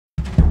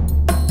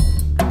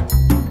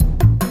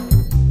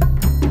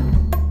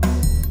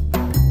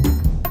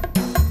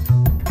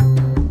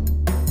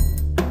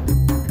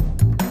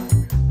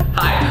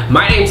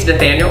My name's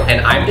Nathaniel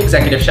and I'm the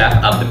executive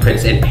chef of the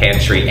Prince Inn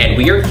Pantry, and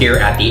we are here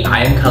at the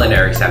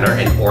Culinary Center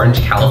in Orange,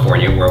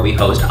 California, where we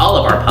host all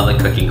of our public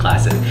cooking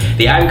classes.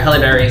 The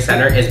Culinary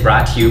Center is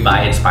brought to you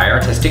by Inspire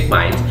Artistic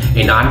Minds,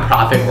 a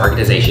nonprofit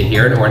organization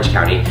here in Orange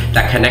County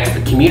that connects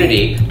the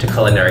community to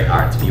culinary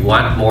arts. If you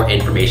want more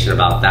information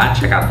about that,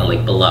 check out the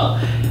link below.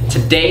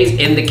 Today's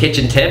In the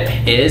Kitchen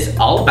tip is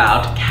all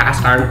about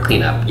cast iron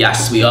cleanup.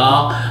 Yes, we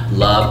all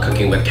love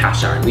cooking with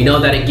cast iron. We know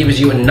that it gives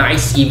you a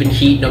nice even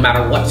heat no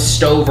matter what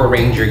stove or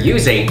range you're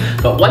using,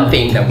 but one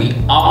thing that we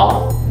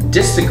all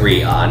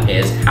disagree on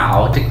is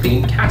how to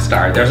clean cast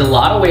iron. There's a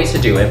lot of ways to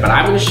do it, but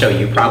I'm going to show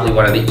you probably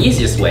one of the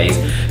easiest ways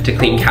to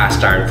clean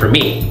cast iron for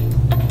me.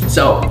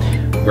 So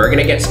we're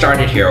gonna get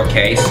started here,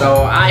 okay?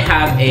 So I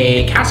have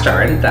a cast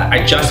iron that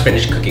I just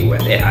finished cooking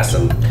with. It has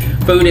some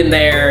food in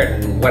there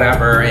and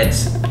whatever.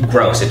 It's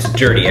gross, it's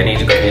dirty, I need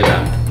to clean it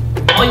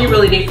up. All you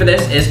really need for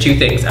this is two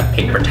things, a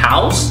paper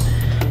towels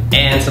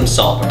and some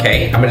salt,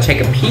 okay? I'm gonna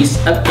take a piece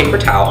of paper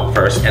towel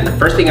first, and the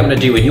first thing I'm gonna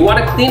do, and you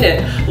wanna clean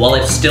it while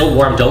it's still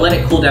warm. Don't let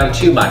it cool down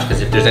too much,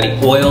 because if there's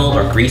any oil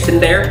or grease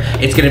in there,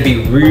 it's gonna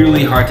be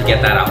really hard to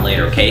get that out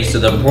later, okay? So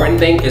the important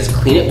thing is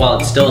clean it while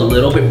it's still a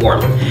little bit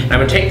warm. And I'm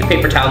gonna take the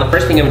paper towel, the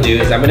first thing I'm gonna do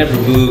is I'm gonna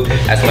remove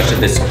as much of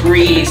this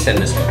grease and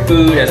this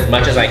food as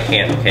much as I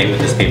can, okay,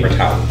 with this paper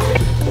towel,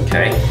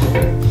 okay?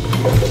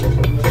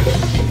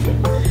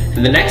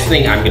 And the next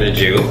thing I'm gonna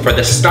do for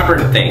the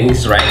stubborn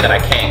things, right, that I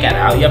can't get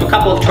out, you have a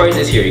couple of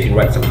choices here. You can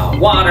run some hot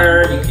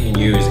water, you can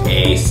use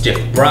a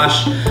stiff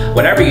brush.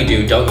 Whatever you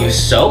do, don't use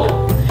soap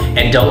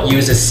and don't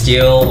use a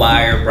steel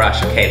wire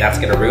brush, okay? That's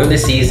gonna ruin the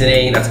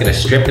seasoning, that's gonna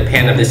strip the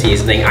pan of the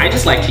seasoning. I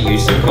just like to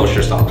use some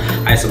kosher salt.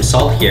 I have some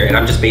salt here, and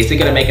I'm just basically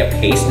gonna make a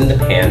paste in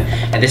the pan,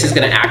 and this is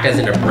gonna act as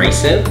an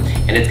abrasive,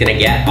 and it's gonna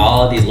get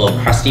all of these little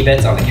crusty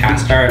bits on the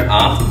cast iron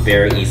off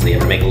very easily. I'm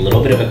gonna make a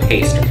little bit of a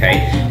paste,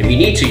 okay? If you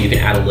need to, you can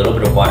add a little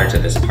bit of water to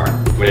this part.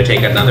 I'm gonna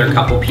take another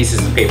couple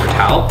pieces of paper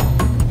towel,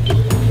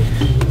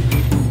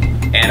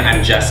 and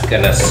I'm just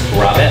gonna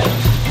scrub it,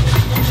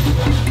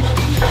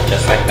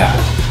 just like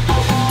that.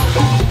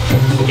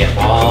 Get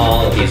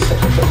all of these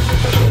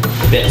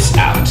bits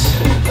out.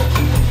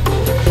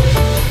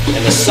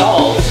 And the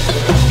salt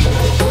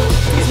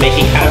is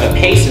making kind of a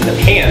paste in the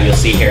pan, you'll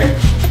see here.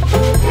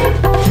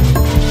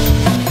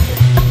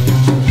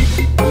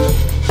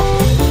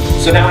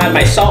 So now I have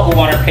my salt and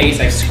water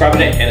paste, I've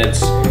scrubbed it, and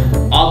it's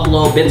all the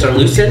little bits are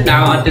loosened.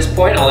 Now at this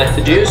point, all I have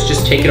to do is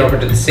just take it over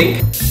to the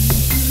sink.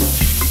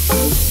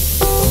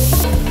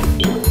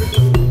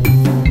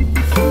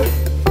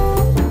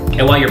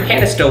 And while your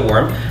pan is still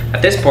warm,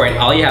 at this point,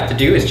 all you have to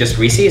do is just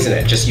re-season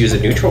it. Just use a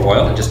neutral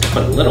oil and just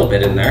put a little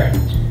bit in there,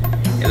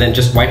 and then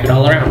just wipe it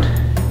all around.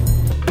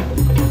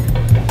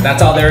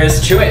 That's all there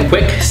is to it.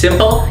 Quick,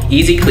 simple,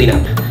 easy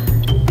cleanup.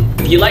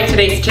 If you like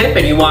today's tip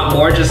and you want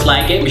more just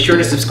like it, be sure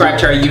to subscribe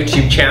to our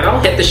YouTube channel,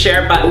 hit the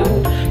share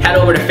button, head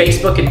over to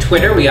Facebook and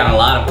Twitter. We got a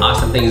lot of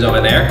awesome things over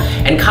there.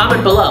 And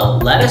comment below.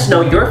 Let us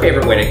know your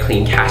favorite way to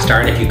clean cast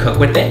iron if you cook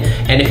with it.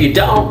 And if you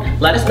don't,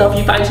 let us know if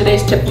you find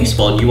today's tip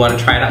useful and you want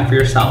to try it out for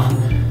yourself.